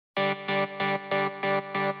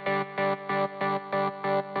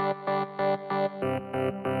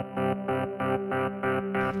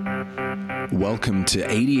Welcome to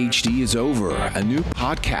ADHD is Over, a new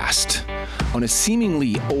podcast on a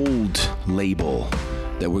seemingly old label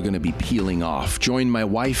that we're going to be peeling off. Join my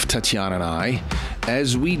wife, Tatiana, and I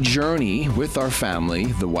as we journey with our family,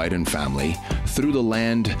 the Wyden family, through the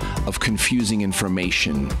land of confusing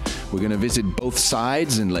information. We're going to visit both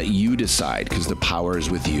sides and let you decide because the power is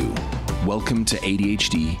with you. Welcome to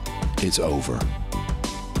ADHD is Over.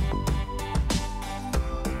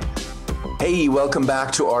 Hey, welcome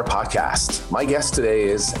back to our podcast. My guest today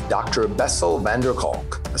is Dr. Bessel Van der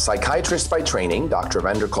Kolk. A psychiatrist by training, Dr.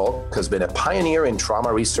 Van der Kolk has been a pioneer in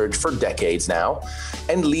trauma research for decades now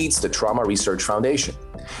and leads the Trauma Research Foundation.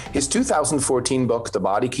 His 2014 book, The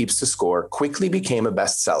Body Keeps the Score, quickly became a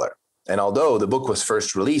bestseller. And although the book was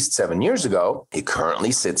first released 7 years ago, it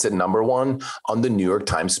currently sits at number 1 on the New York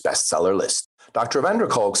Times bestseller list. Dr. Van der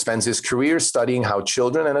Kolk spends his career studying how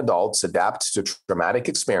children and adults adapt to traumatic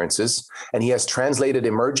experiences, and he has translated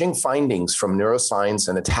emerging findings from neuroscience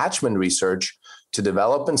and attachment research to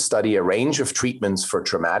develop and study a range of treatments for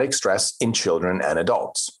traumatic stress in children and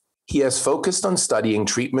adults. He has focused on studying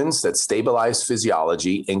treatments that stabilize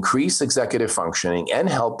physiology, increase executive functioning, and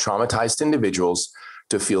help traumatized individuals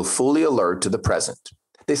to feel fully alert to the present.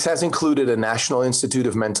 This has included a National Institute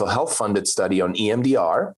of Mental Health funded study on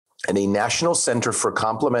EMDR, and a National Center for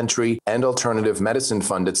Complementary and Alternative Medicine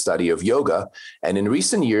funded study of yoga, and in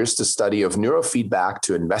recent years, the study of neurofeedback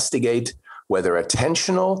to investigate whether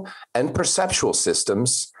attentional and perceptual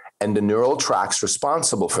systems and the neural tracts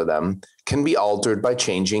responsible for them can be altered by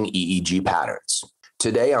changing EEG patterns.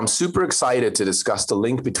 Today, I'm super excited to discuss the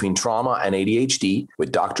link between trauma and ADHD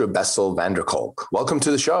with Dr. Bessel Van der Kolk. Welcome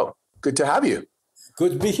to the show. Good to have you.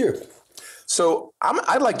 Good to be here. So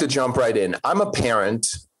I'd like to jump right in. I'm a parent.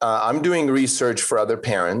 I'm doing research for other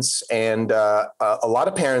parents, and a lot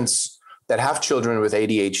of parents that have children with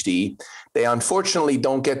ADHD, they unfortunately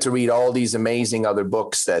don't get to read all these amazing other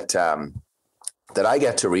books that I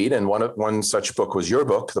get to read. And one such book was your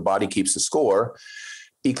book, The Body Keeps the Score,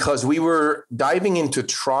 because we were diving into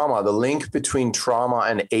trauma, the link between trauma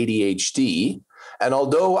and ADHD. And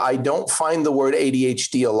although I don't find the word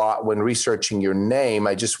ADHD a lot when researching your name,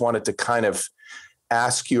 I just wanted to kind of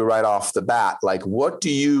ask you right off the bat, like, what do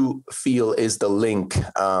you feel is the link,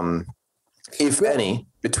 if any,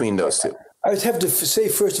 between those two? I would have to say,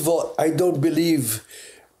 first of all, I don't believe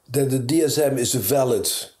that the DSM is a valid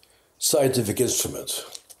scientific instrument.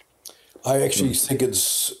 I actually think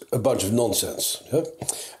it's a bunch of nonsense. Yeah?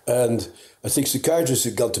 And I think psychiatrists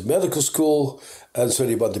have gone to medical school, and so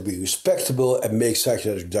they want to be respectable and make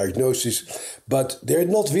psychiatric diagnoses, but they're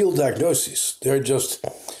not real diagnoses. They're just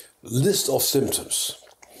list of symptoms.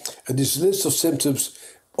 And these lists of symptoms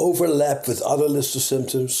overlap with other lists of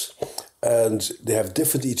symptoms, and they have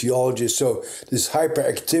different etiologies. So this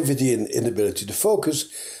hyperactivity and inability to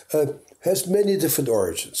focus has many different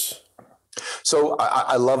origins. So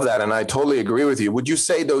I love that, and I totally agree with you. Would you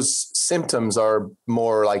say those symptoms are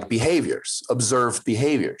more like behaviors, observed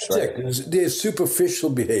behaviors, right? Exactly. They're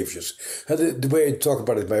superficial behaviors. And the way I talk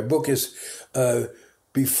about it in my book is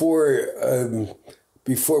before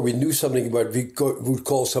we knew something about it, we would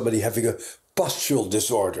call somebody having a postural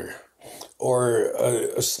disorder or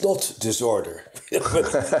a snot disorder. But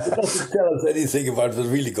it doesn't tell us anything about what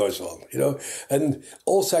really goes on, you know. And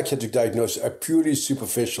all psychiatric diagnoses are purely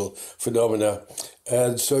superficial phenomena.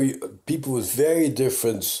 And so people with very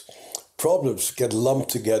different problems get lumped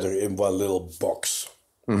together in one little box.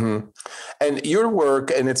 Mm-hmm. And your work,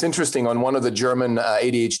 and it's interesting, on one of the German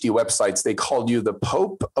ADHD websites, they called you the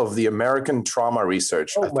Pope of the American trauma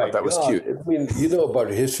research. I thought that was cute. I mean, you know about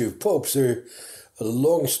the history of popes. They're a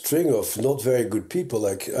long string of not very good people.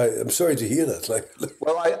 I'm sorry to hear that.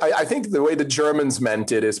 Well, I think the way the Germans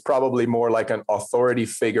meant it is probably more like an authority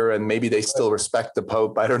figure, and maybe they still respect the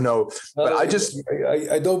Pope. I don't know, but I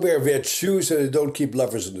don't wear red shoes, and I don't keep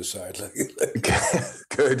lovers on the side.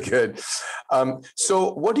 Good.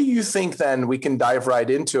 So, what do you think then? We can dive right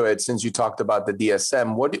into it, since you talked about the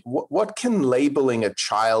DSM. What can labeling a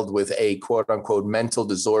child with a quote unquote mental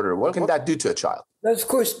disorder? What can that do to a child? That's, of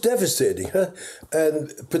course, devastating, huh?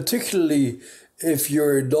 And particularly if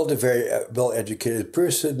you're not a very well-educated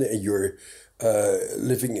person and you're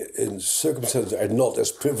living in circumstances that are not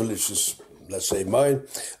as privileged as, let's say, mine,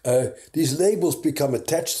 these labels become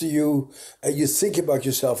attached to you, and you think about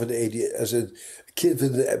yourself as a kid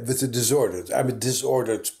with a disorder. I'm a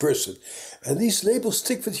disordered person. And these labels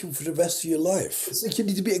stick with you for the rest of your life. It's like you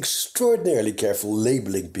need to be extraordinarily careful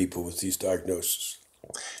labeling people with these diagnoses.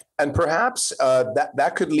 And perhaps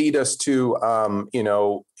that could lead us to,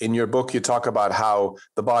 in your book, you talk about how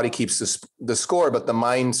the body keeps the score, but the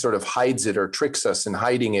mind sort of hides it or tricks us in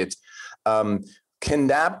hiding it. Can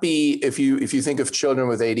that be, if you think of children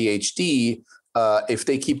with ADHD, if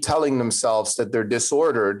they keep telling themselves that they're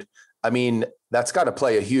disordered, I mean, that's got to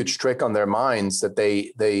play a huge trick on their minds that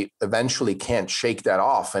they eventually can't shake that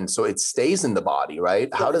off. And so it stays in the body, right?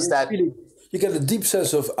 How does that... You get a deep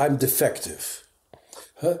sense of I'm defective,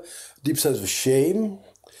 deep sense of shame.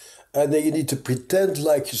 And then you need to pretend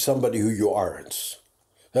like you're somebody who you aren't.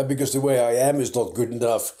 Because the way I am is not good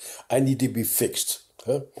enough. I need to be fixed.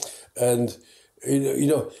 And,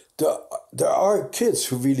 there are kids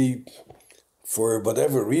who really, for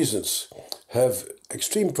whatever reasons, have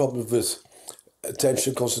extreme problems with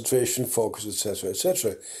attention, concentration, focus, etc.,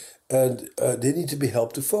 etc. And they need to be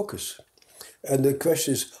helped to focus. And the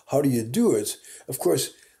question is, how do you do it? Of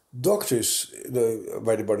course, doctors, I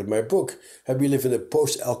write about it in my book, we live in a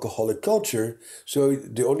post-alcoholic culture. So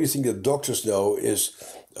the only thing that doctors know is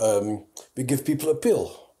we give people a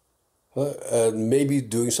pill and maybe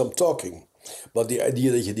doing some talking. But the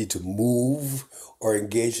idea that you need to move or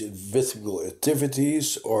engage in physical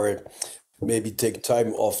activities or maybe take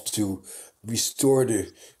time off to restore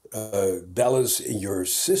the balance in your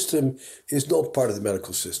system is not part of the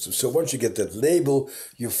medical system. So once you get that label,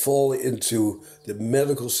 you fall into the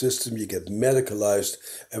medical system, you get medicalized,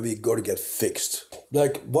 and we got to get fixed.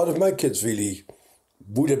 Like one of my kids really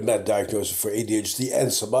would have met diagnosis for ADHD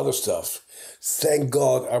and some other stuff. Thank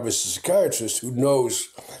God I was a psychiatrist who knows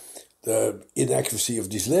the inaccuracy of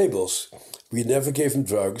these labels. We never gave him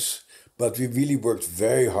drugs, but we really worked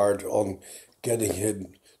very hard on getting him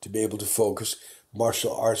to be able to focus.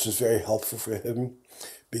 Martial arts was very helpful for him.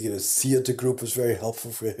 Being in a theater group was very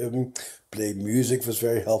helpful for him. Playing music was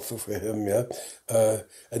very helpful for him, yeah.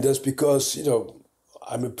 And that's because,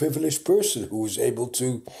 I'm a privileged person who was able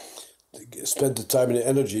to spend the time and the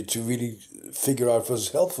energy to really figure out what was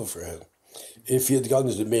helpful for him. If he had gone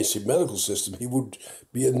into the mainstream medical system, he would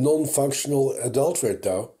be a non-functional adult right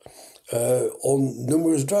now on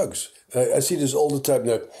numerous drugs. I see this all the time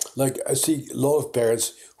now. Like, I see a lot of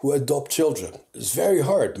parents who adopt children. It's very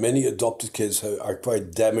hard. Many adopted kids are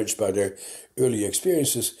quite damaged by their early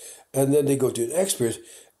experiences. And then they go to an expert,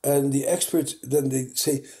 and the expert, then they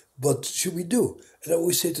say, what should we do? And I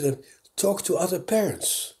always say to them, talk to other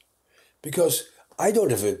parents. Because I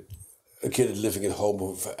don't have a kid living at home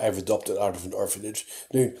who I've adopted out of an orphanage.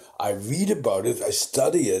 I read about it, I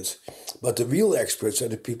study it, but the real experts are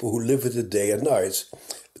the people who live with it day and night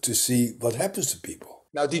to see what happens to people.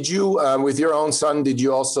 Now, did you, with your own son, did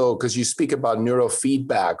you also, because you speak about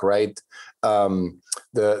neurofeedback, right?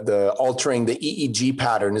 The altering the EEG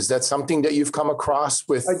pattern, is that something that you've come across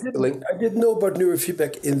with? I didn't know about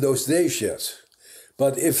neurofeedback in those days yet.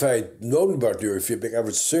 But if I'd known about neurofeedback, I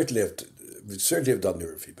would certainly have done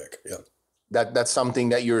neurofeedback, yeah. That's something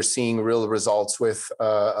that you're seeing real results with,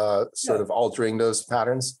 sort of altering those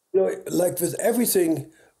patterns? Like with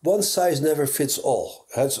everything, one size never fits all.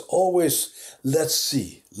 It's always, let's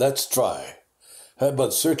see, let's try.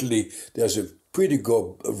 But certainly there's a pretty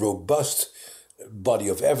robust body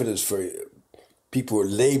of evidence for people who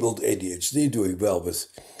are labeled ADHD doing well with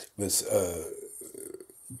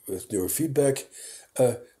neurofeedback.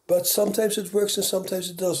 But sometimes it works and sometimes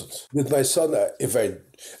it doesn't. With my son,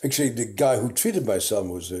 the guy who treated my son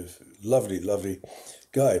was a lovely, lovely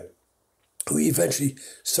guy who eventually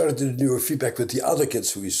started to do neurofeedback with the other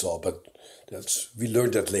kids who he saw, but we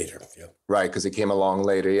learned that later. Yeah. Right, because it came along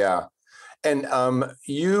later, yeah. And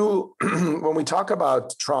you, when we talk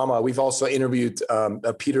about trauma, we've also interviewed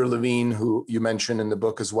Peter Levine, who you mentioned in the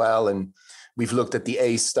book as well, and we've looked at the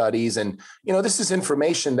ACE studies. And, this is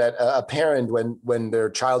information that a parent, when their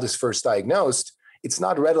child is first diagnosed, it's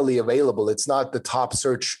not readily available. It's not the top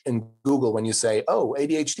search in Google when you say, oh,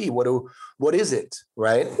 ADHD, what is it,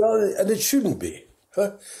 right? Well, and it shouldn't be.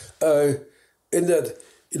 In that,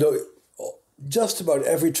 just about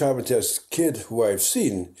every traumatized kid who I've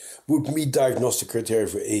seen would meet diagnostic criteria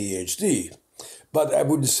for ADHD. But I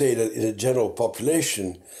wouldn't say that in a general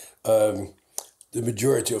population, the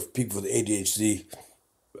majority of people with ADHD,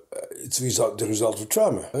 it's the result of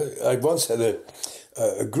trauma. I once had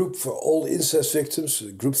a group for all incest victims,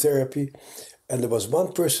 group therapy, and there was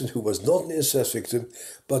one person who was not an incest victim,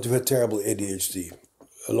 but who had terrible ADHD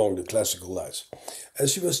along the classical lines. And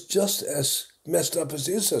she was just as messed up as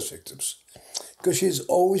the incest victims, because she's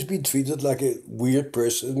always been treated like a weird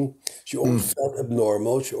person. She always felt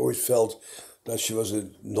abnormal. She always felt that she was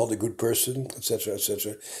not a good person, etc.,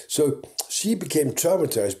 etc. So she became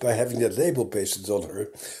traumatized by having that label pasted on her.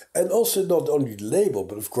 And also not only the label,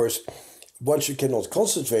 but of course, once you cannot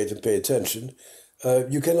concentrate and pay attention,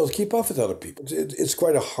 you cannot keep up with other people. It's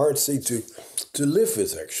quite a hard thing to live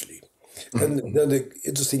with, actually. And then the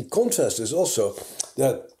interesting contrast is also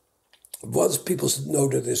that once people know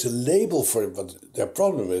that there's a label for what their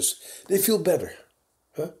problem is, they feel better.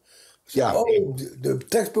 Huh? So, Yeah. oh, the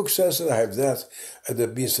textbook says that I have that, and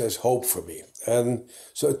that means there's hope for me. And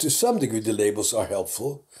so to some degree, the labels are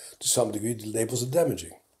helpful. To some degree, the labels are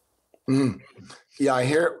damaging. Mm. Yeah, I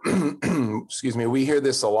hear, excuse me, we hear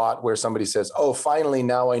this a lot where somebody says, oh, finally,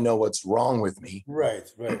 now I know what's wrong with me. Right.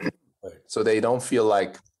 So they don't feel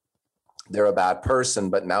like they're a bad person,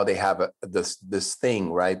 but now they have this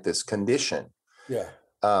thing, right? This condition. Yeah.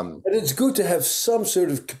 And it's good to have some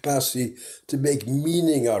sort of capacity to make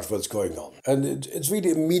meaning out of what's going on. And it's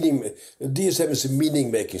really a meaning. DSM is a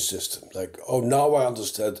meaning-making system. Like, oh, now I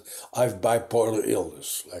understand I have bipolar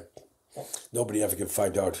illness. Like, nobody ever can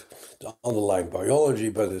find out the underlying biology,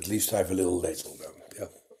 but at least I have a little label now. Yeah.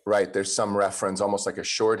 Right. There's some reference, almost like a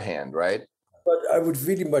shorthand, right? But I would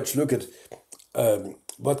really much look at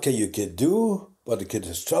what can your kid do, what the kid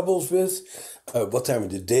has troubles with, what time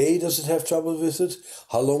of the day does it have trouble with it,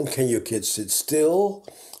 how long can your kid sit still,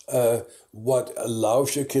 what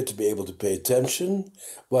allows your kid to be able to pay attention,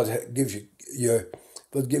 what gives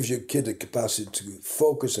your kid the capacity to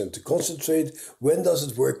focus and to concentrate, when does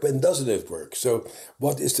it work, when doesn't it work. So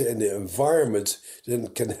what is there in the environment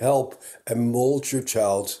that can help and mold your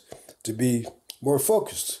child to be more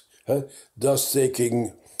focused? Does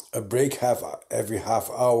taking a break every half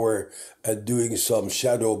hour and doing some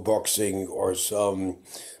shadow boxing or some,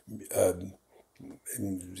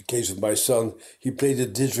 in the case of my son, he played a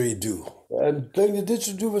didgeridoo. And playing the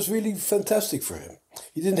didgeridoo was really fantastic for him.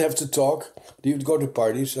 He didn't have to talk. He would go to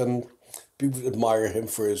parties and people would admire him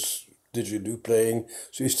for his didgeridoo playing.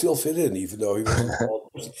 So he still fit in, even though he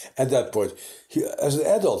was at that point. As an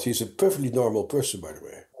adult, he's a perfectly normal person, by the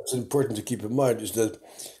way. What's important to keep in mind is that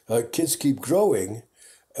kids keep growing,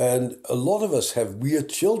 and a lot of us have weird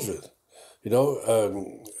children,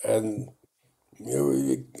 and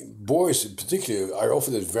boys in particular are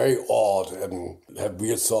often very odd and have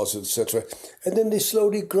weird thoughts, etc. And then they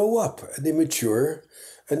slowly grow up and they mature.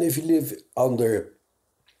 And if you live under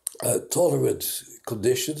tolerant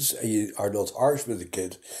conditions and you are not harsh with the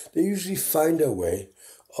kid, they usually find a way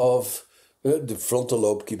of the frontal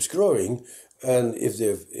lobe keeps growing. And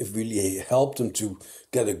if really help them to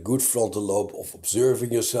get a good frontal lobe of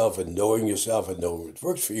observing yourself and knowing what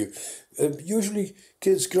works for you, usually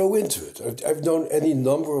kids grow into it. I've known any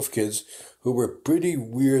number of kids who were pretty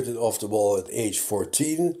weird and off the wall at age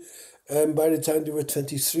 14, and by the time they were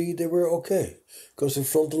 23, they were okay, because the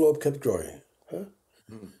frontal lobe kept growing.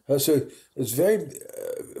 So it's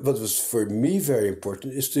what was for me very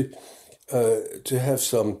important is to have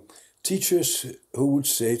some teachers who would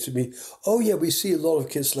say to me, oh yeah, we see a lot of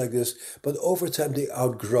kids like this, but over time they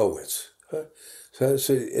outgrow it. So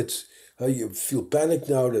it's you feel panic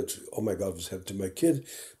now that, oh my God, what's happened to my kid?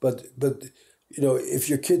 But if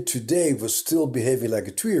your kid today was still behaving like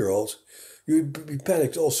a 2-year-old, you'd be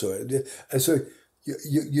panicked also. And so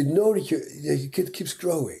you know that your kid keeps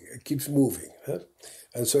growing, it keeps moving.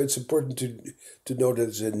 And so it's important to know that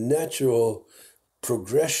it's a natural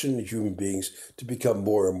progression in human beings to become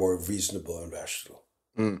more and more reasonable and rational.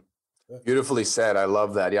 Beautifully said. I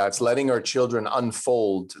love that. Yeah, it's letting our children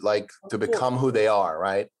unfold, to become who they are,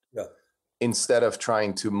 right? Yeah. Instead of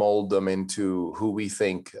trying to mold them into who we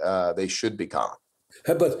think they should become.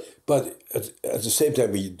 But at the same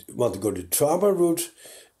time, we want to go the trauma route.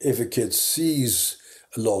 If a kid sees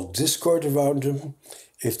a lot of discord around them,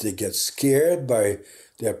 if they get scared by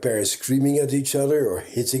their parents screaming at each other or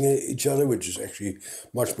hitting each other, which is actually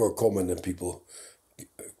much more common than people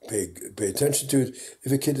pay attention to it.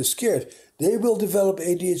 If a kid is scared, they will develop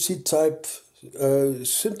ADHD type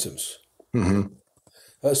symptoms.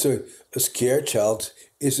 Mm-hmm. So a scared child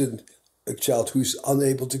isn't a child who's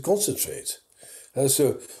unable to concentrate.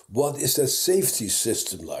 So what is that safety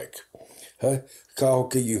system like? How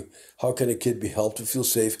can a kid be helped to feel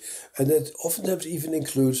safe? And that oftentimes even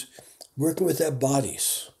includes working with their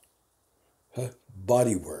bodies,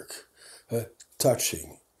 body work,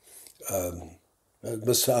 touching,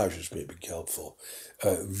 massages may be helpful,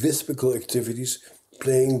 rhythmical activities,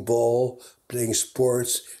 playing ball, playing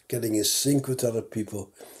sports, getting in sync with other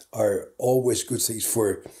people are always good things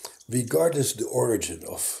for, regardless of the origin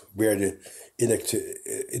of where the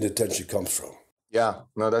inattention comes from. Yeah,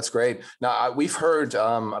 no, that's great. Now, we've heard,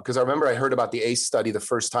 because I remember I heard about the ACE study the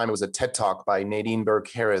first time. It was a TED Talk by Nadine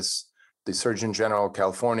Burke-Harris, the Surgeon General of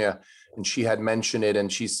California, and she had mentioned it,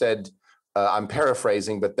 and she said, I'm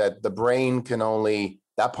paraphrasing, but that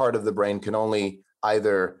that part of the brain can only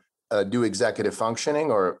either do executive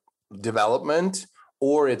functioning or development,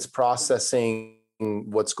 or it's processing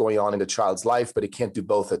what's going on in the child's life, but it can't do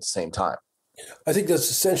both at the same time. I think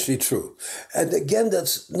that's essentially true. And again,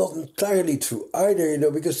 that's not entirely true either,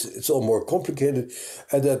 because it's all more complicated.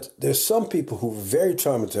 And that there's some people who are very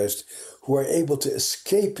traumatized who are able to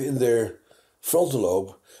escape in their frontal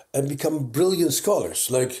lobe and become brilliant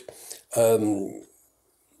scholars. Like,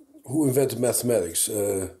 who invented mathematics?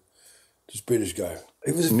 This British guy.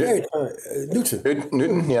 He was a very Newton.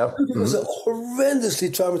 Newton, yeah. Newton was a horrendously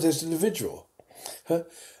traumatized individual,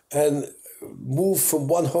 and moved from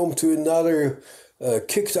one home to another,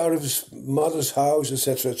 kicked out of his mother's house,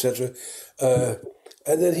 etc., etc.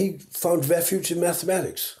 And then he found refuge in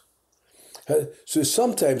mathematics. So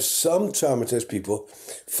sometimes some traumatized people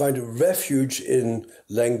find a refuge in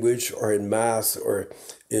language or in math or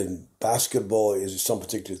in basketball, in some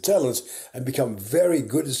particular talents, and become very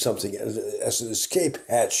good at something as an escape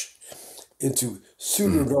hatch into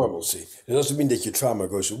pseudo-normalcy. It doesn't mean that your trauma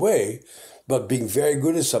goes away, but being very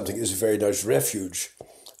good at something is a very nice refuge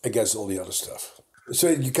against all the other stuff. So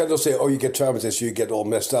you cannot say, oh, you get traumatized, you get all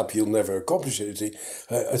messed up, you'll never accomplish anything.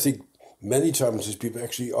 I think many traumatized people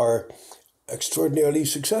actually are extraordinarily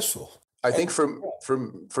successful. I think for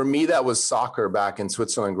me, that was soccer back in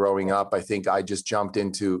Switzerland growing up. I think I just jumped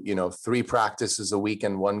into, 3 practices a week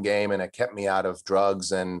and 1 game, and it kept me out of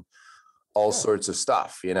drugs and all sorts of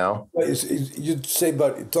stuff, You talk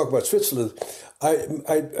about Switzerland. I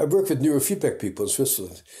work with neurofeedback people in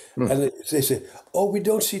Switzerland, and they say, oh, we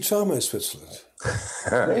don't see trauma in Switzerland.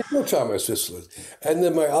 There is no trauma in Switzerland. And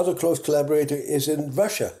then my other close collaborator is in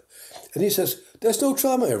Russia. And he says, there's no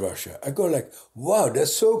trauma in Russia. I go like, wow,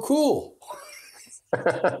 that's so cool.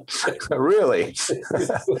 Really?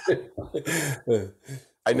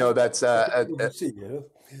 I know that's but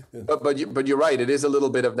you're right. It is a little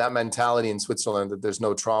bit of that mentality in Switzerland that there's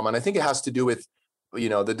no trauma. And I think it has to do with,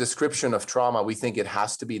 the description of trauma. We think it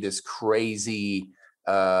has to be this crazy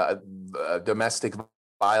domestic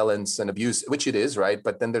violence and abuse, which it is, right?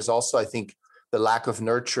 But then there's also, I think, the lack of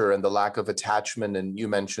nurture and the lack of attachment. And you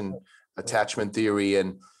mentioned attachment theory.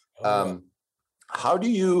 And where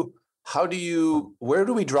do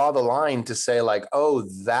we draw the line to say like, oh,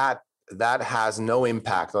 that has no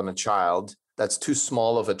impact on a child, that's too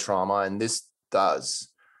small of a trauma, and this does?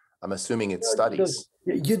 I'm assuming it's studies.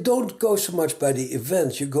 You don't go so much by the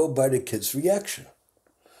event, you go by the kid's reaction.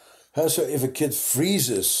 So if a kid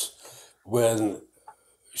freezes when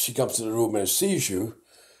she comes to the room and sees you,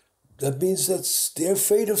 that means that they're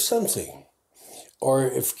afraid of something. Or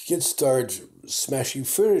if kids start smashing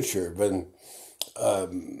furniture when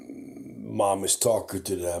mom is talking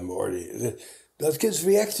to them, or that kid's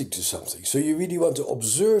reacting to something. So you really want to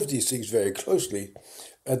observe these things very closely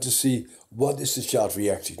and to see what is the child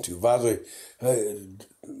reacting to. Rather,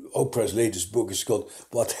 Oprah's latest book is called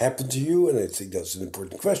What Happened to You? And I think that's an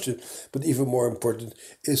important question. But even more important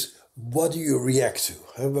is, what do you react to?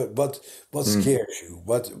 What scares you?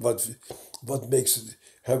 What makes it?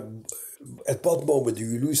 At what moment do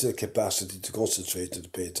you lose that capacity to concentrate and to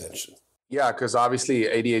pay attention? Yeah, because obviously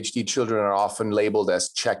ADHD children are often labeled as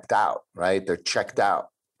checked out, right? They're checked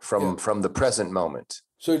out from the present moment.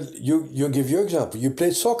 So you give your example. You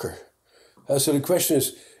played soccer. So the question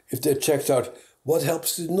is, if they're checked out, what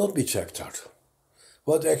helps to not be checked out?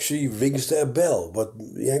 What actually rings their bell? What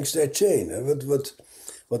yanks their chain?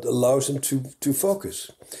 What allows them to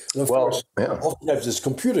focus? And of course, oftentimes it's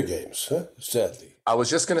computer games, sadly. I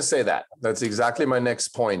was just going to say that. That's exactly my next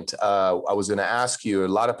point. I was going to ask you, a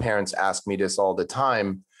lot of parents ask me this all the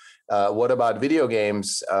time. What about video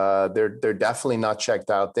games? They're definitely not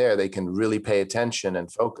checked out there. They can really pay attention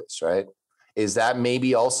and focus, right? Is that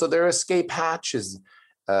maybe also their escape hatch?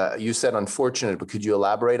 You said unfortunate, but could you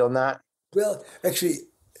elaborate on that? Well, actually,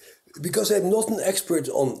 because I'm not an expert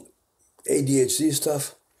on ADHD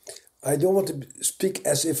stuff, I don't want to speak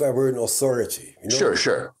as if I were an authority. Sure.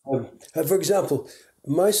 For example,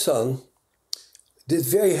 my son did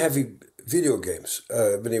very heavy video games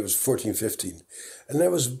when he was 14, 15. And I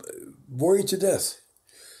was worried to death.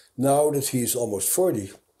 Now that he's almost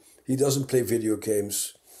 40, he doesn't play video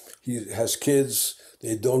games. He has kids.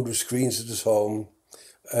 They don't do screens at his home.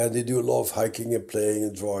 They do a lot of hiking and playing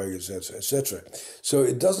and drawing, etc., etc. So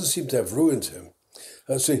it doesn't seem to have ruined him.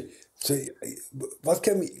 So what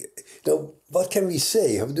can we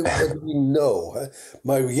say? What do we know?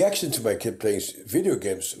 My reaction to my kid playing video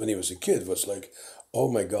games when he was a kid was like,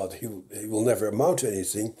 oh my God, he will never amount to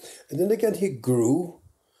anything. And then again, he grew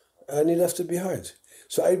and he left it behind.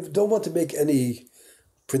 So I don't want to make any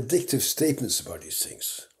predictive statements about these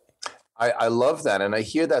things. I love that. And I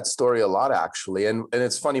hear that story a lot, actually. And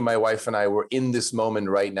it's funny, my wife and I were in this moment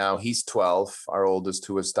right now. He's 12, our oldest,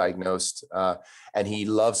 who was diagnosed, and he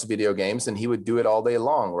loves video games, and he would do it all day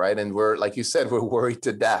long, right? And we're, like you said, we're worried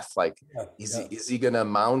to death. Like, is he going to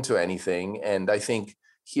amount to anything? And I think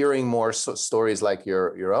hearing more stories like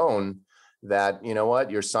your own, that, you know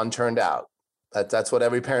what, your son turned out. That's what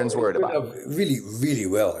every parent's worried about. Really, really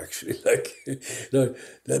well, actually. Like,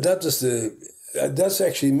 that is that's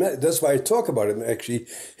actually, that's why I talk about him. Actually,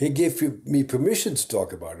 he gave me permission to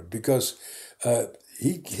talk about it because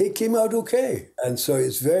he came out okay. And so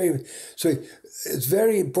it's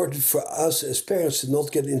very important for us as parents to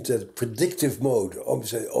not get into that predictive mode.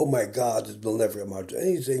 Say, oh my God, it will never amount to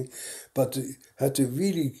anything, but to have to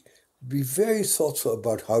really be very thoughtful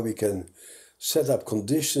about how we can set up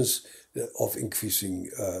conditions of increasing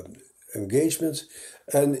engagement.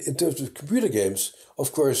 And in terms of computer games,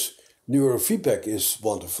 of course, neurofeedback is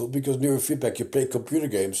wonderful because neurofeedback, you play computer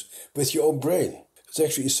games with your own brain. It's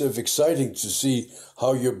actually sort of exciting to see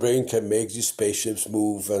how your brain can make these spaceships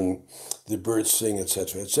move and the birds sing,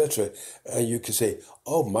 etc., etc. And you can say,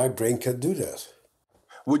 oh, my brain can do that.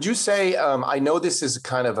 Would you say, I know this is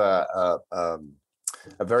kind of a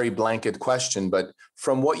very blanket question, but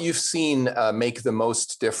from what you've seen make the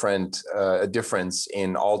most difference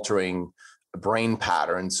in altering brain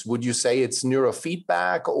patterns, would you say it's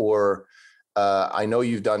neurofeedback, or I know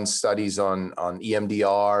you've done studies on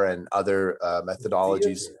EMDR and other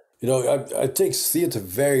methodologies? You know, I take theater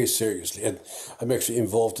very seriously, and I'm actually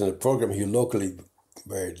involved in a program here locally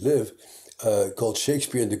where I live called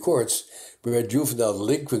Shakespeare in the Courts, where juvenile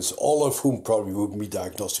delinquents, all of whom probably would be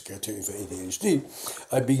diagnostic criteria for ADHD,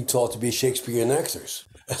 are being taught to be Shakespearean actors.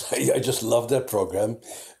 I just love that program,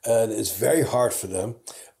 and it's very hard for them,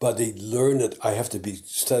 but they learn that I have to be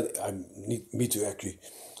I need to actually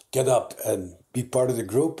get up and be part of the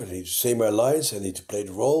group. I need to say my lines. I need to play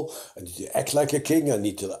the role. I need to act like a king. I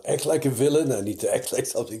need to act like a villain. I need to act like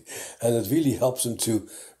something. And it really helps them to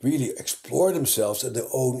really explore themselves and their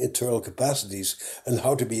own internal capacities and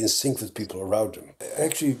how to be in sync with people around them. I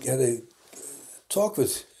actually had a talk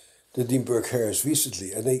with Nadine Burke-Harris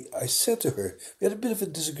recently, and I said to her, we had a bit of a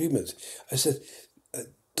disagreement. I said,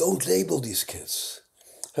 don't label these kids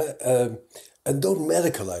and don't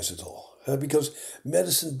medicalize it all. Because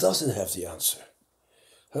medicine doesn't have the answer.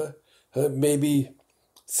 Maybe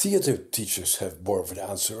theater teachers have more of an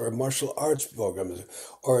answer, or martial arts programs,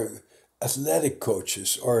 or athletic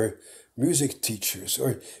coaches, or music teachers,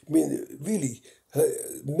 or I mean, really,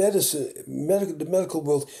 the medical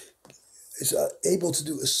world is able to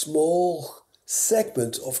do a small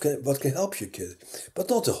segment of what can help your kid, but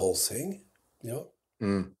not the whole thing, you know?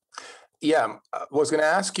 Mm. Yeah, I was going to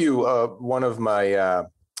ask you, one of my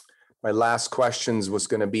last questions was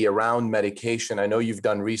going to be around medication. I know you've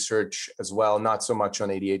done research as well, not so much on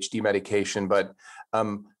ADHD medication, but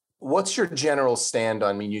what's your general stand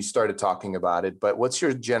on, I mean, you started talking about it, but what's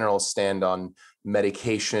your general stand on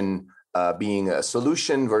medication being a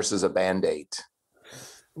solution versus a Band-Aid?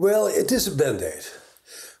 Well, it is a Band-Aid,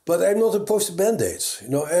 but I'm not opposed to Band-Aids. You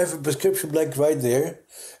know, I have a prescription blank right there,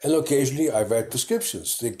 and occasionally I write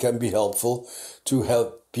prescriptions. They can be helpful to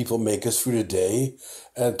help people make it through the day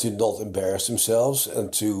and to not embarrass themselves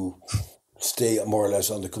and to stay more or less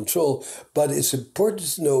under control. But it's important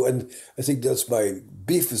to know, and I think that's my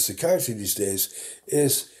beef with psychiatry these days,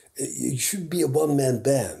 is you should be a one-man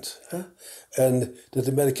band. And that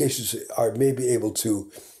the medications are maybe able to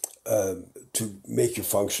make you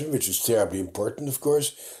function, which is terribly important, of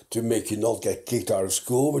course, to make you not get kicked out of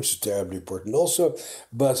school, which is terribly important also.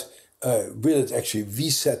 But will it actually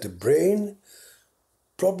reset the brain?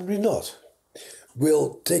 Probably not.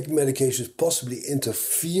 Will taking medications possibly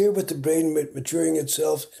interfere with the brain maturing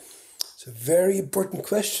itself? It's a very important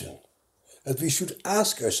question that we should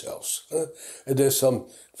ask ourselves. And there's some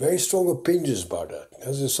very strong opinions about that.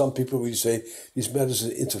 There's some people who say these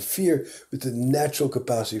medicines interfere with the natural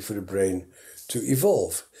capacity for the brain to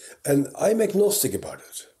evolve. And I'm agnostic about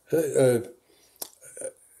it.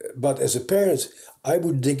 But as a parent, I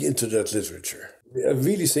would dig into that literature. I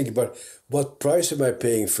really think about what price am I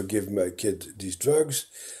paying for giving my kid these drugs,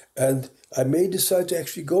 and I may decide to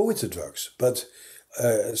actually go with the drugs. But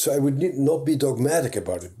so I would not be dogmatic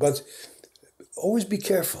about it, but always be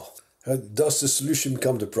careful. Does the solution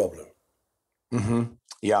become the problem? Mm-hmm.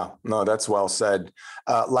 Yeah, no, that's well said.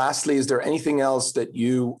 Lastly, is there anything else that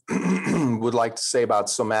you would like to say about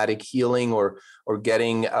somatic healing or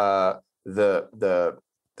getting the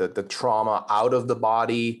trauma out of the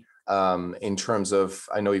body? In terms of,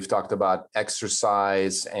 I know you've talked about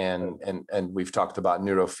exercise and we've talked about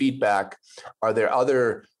neurofeedback. Are there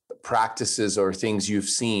other practices or things you've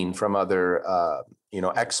seen from other,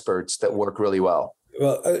 experts that work really well?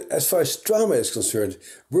 Well, as far as trauma is concerned,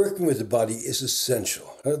 working with the body is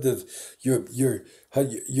essential. That the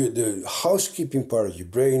housekeeping part of your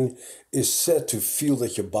brain is set to feel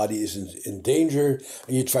that your body is in danger,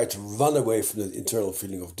 and you try to run away from the internal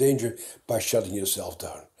feeling of danger by shutting yourself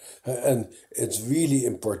down. And it's really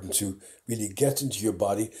important to really get into your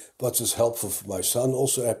body. What was helpful for my son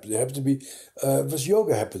also happened to be, was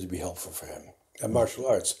yoga happened to be helpful for him, and martial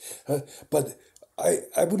arts. But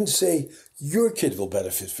I wouldn't say your kid will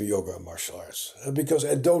benefit from yoga and martial arts, because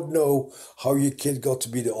I don't know how your kid got to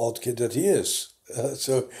be the odd kid that he is.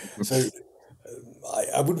 So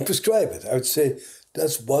I wouldn't prescribe it. I would say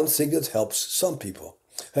that's one thing that helps some people.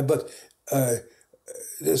 But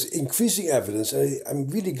there's increasing evidence, and I'm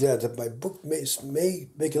really glad that my book may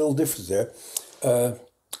make a little difference there.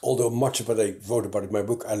 Although much of what I wrote about in my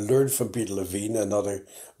book I learned from Peter Levine and other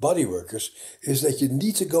body workers, is that you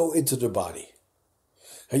need to go into the body.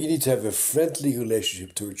 And you need to have a friendly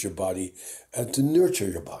relationship towards your body and to nurture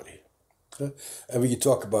your body. And when you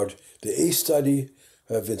talk about the ACE study,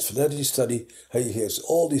 Vince Valenti's study, he has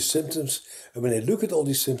all these symptoms. And when I look at all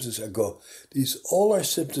these symptoms, I go, these all are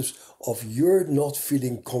symptoms of you're not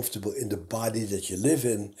feeling comfortable in the body that you live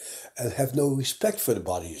in and have no respect for the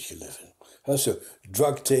body that you live in. So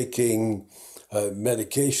drug taking,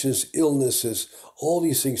 medications, illnesses, all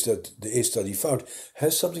these things that the ACE study found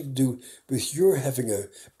has something to do with your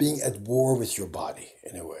being at war with your body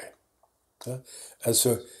in a way. And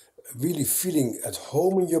so really feeling at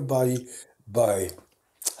home in your body by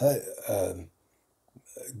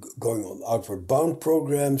going on outward bound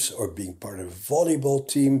programs or being part of a volleyball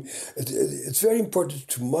team. It's very important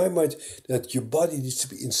to my mind that your body needs to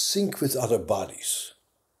be in sync with other bodies.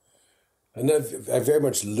 And I very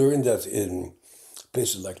much learned that in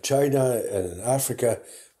places like China and in Africa,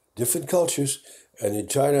 different cultures. And in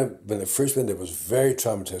China, when I first went, it was a very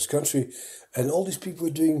traumatized country. And all these people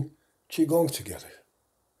were doing Qigong together.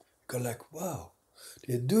 Go like, wow,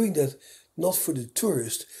 they're doing that not for the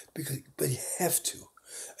tourist, but they have to.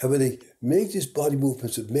 And when they make these body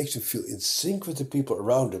movements, it makes them feel in sync with the people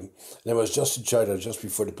around them. And I was just in China just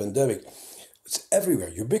before the pandemic. It's everywhere,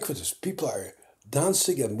 ubiquitous. People are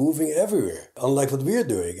dancing and moving everywhere, unlike what we're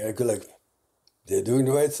doing. And I go like, they're doing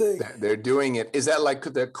the right thing. They're doing it. Is that like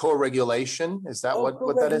the co-regulation? Is that what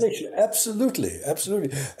that is? Absolutely,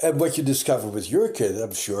 absolutely. And what you discover with your kid,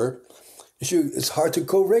 I'm sure, is it's hard to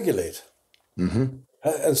co-regulate. Mm-hmm.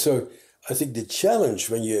 And so I think the challenge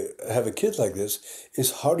when you have a kid like this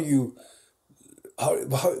is what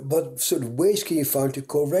sort of ways can you find to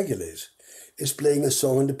co-regulate? Is playing a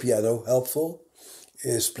song on the piano helpful?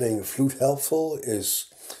 Is playing a flute helpful? Is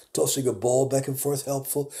tossing a ball back and forth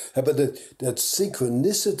helpful? But that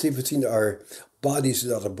synchronicity between our bodies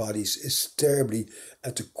and other bodies is terribly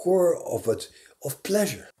at the core of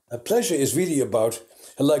pleasure. And pleasure is really about,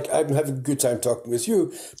 like I'm having a good time talking with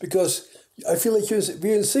you because I feel like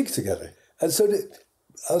we're in sync together. And so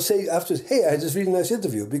I'll say after, hey, I had this really nice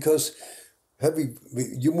interview because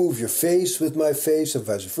you move your face with my face and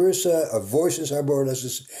vice versa. Our voices are more or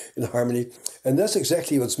less in harmony. And that's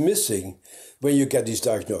exactly what's missing when you get these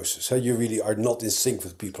diagnoses. How you really are not in sync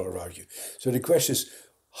with people around you. So the question is,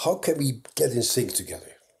 how can we get in sync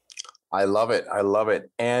together? I love it. I love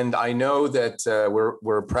it. And I know that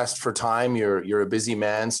we're pressed for time. You're a busy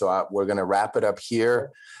man, so we're going to wrap it up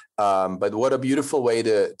here. But what a beautiful way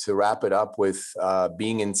to wrap it up with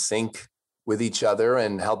being in sync with each other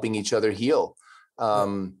and helping each other heal.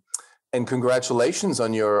 And congratulations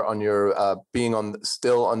on your being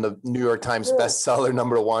still on the New York Times bestseller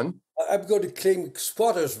 #1. I'm going to claim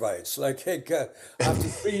squatters' rights. Like, hey, after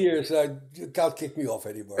 3 years, you can't kick me off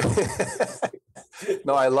anymore.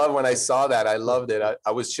 No, I love when I saw that. I loved it.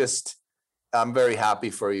 I'm very happy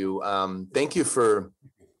for you. Thank you for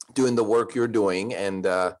doing the work you're doing and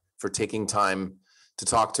for taking time to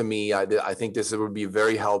talk to me. I think this would be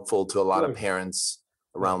very helpful to a lot of parents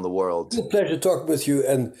around the world. It's a pleasure talking with you.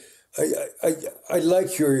 And I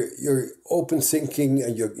like your open thinking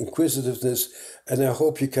and your inquisitiveness. And I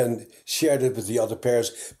hope you can share that with the other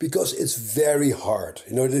parents because it's very hard.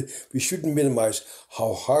 We shouldn't minimize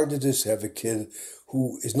how hard it is to have a kid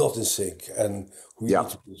who is not in sync and who you need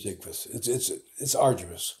to be in sync with. It's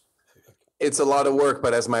arduous. It's a lot of work,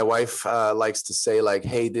 but as my wife likes to say, like,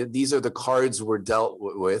 hey, these are the cards we're dealt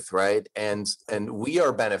with, right? And we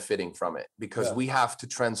are benefiting from it because we have to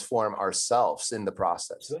transform ourselves in the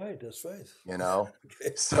process. That's right.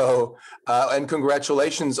 Okay. So, and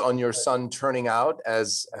congratulations on your son turning out,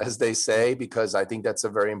 as they say, because I think that's a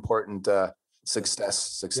very important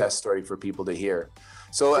success story for people to hear.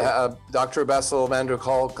 So, Dr. Bessel Van der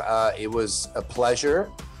Kolk, it was a pleasure,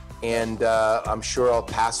 and I'm sure our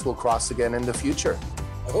paths will cross again in the future.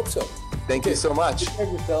 I hope so. Thank you so much. Take care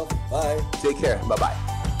of yourself. Bye. Take care. Bye-bye.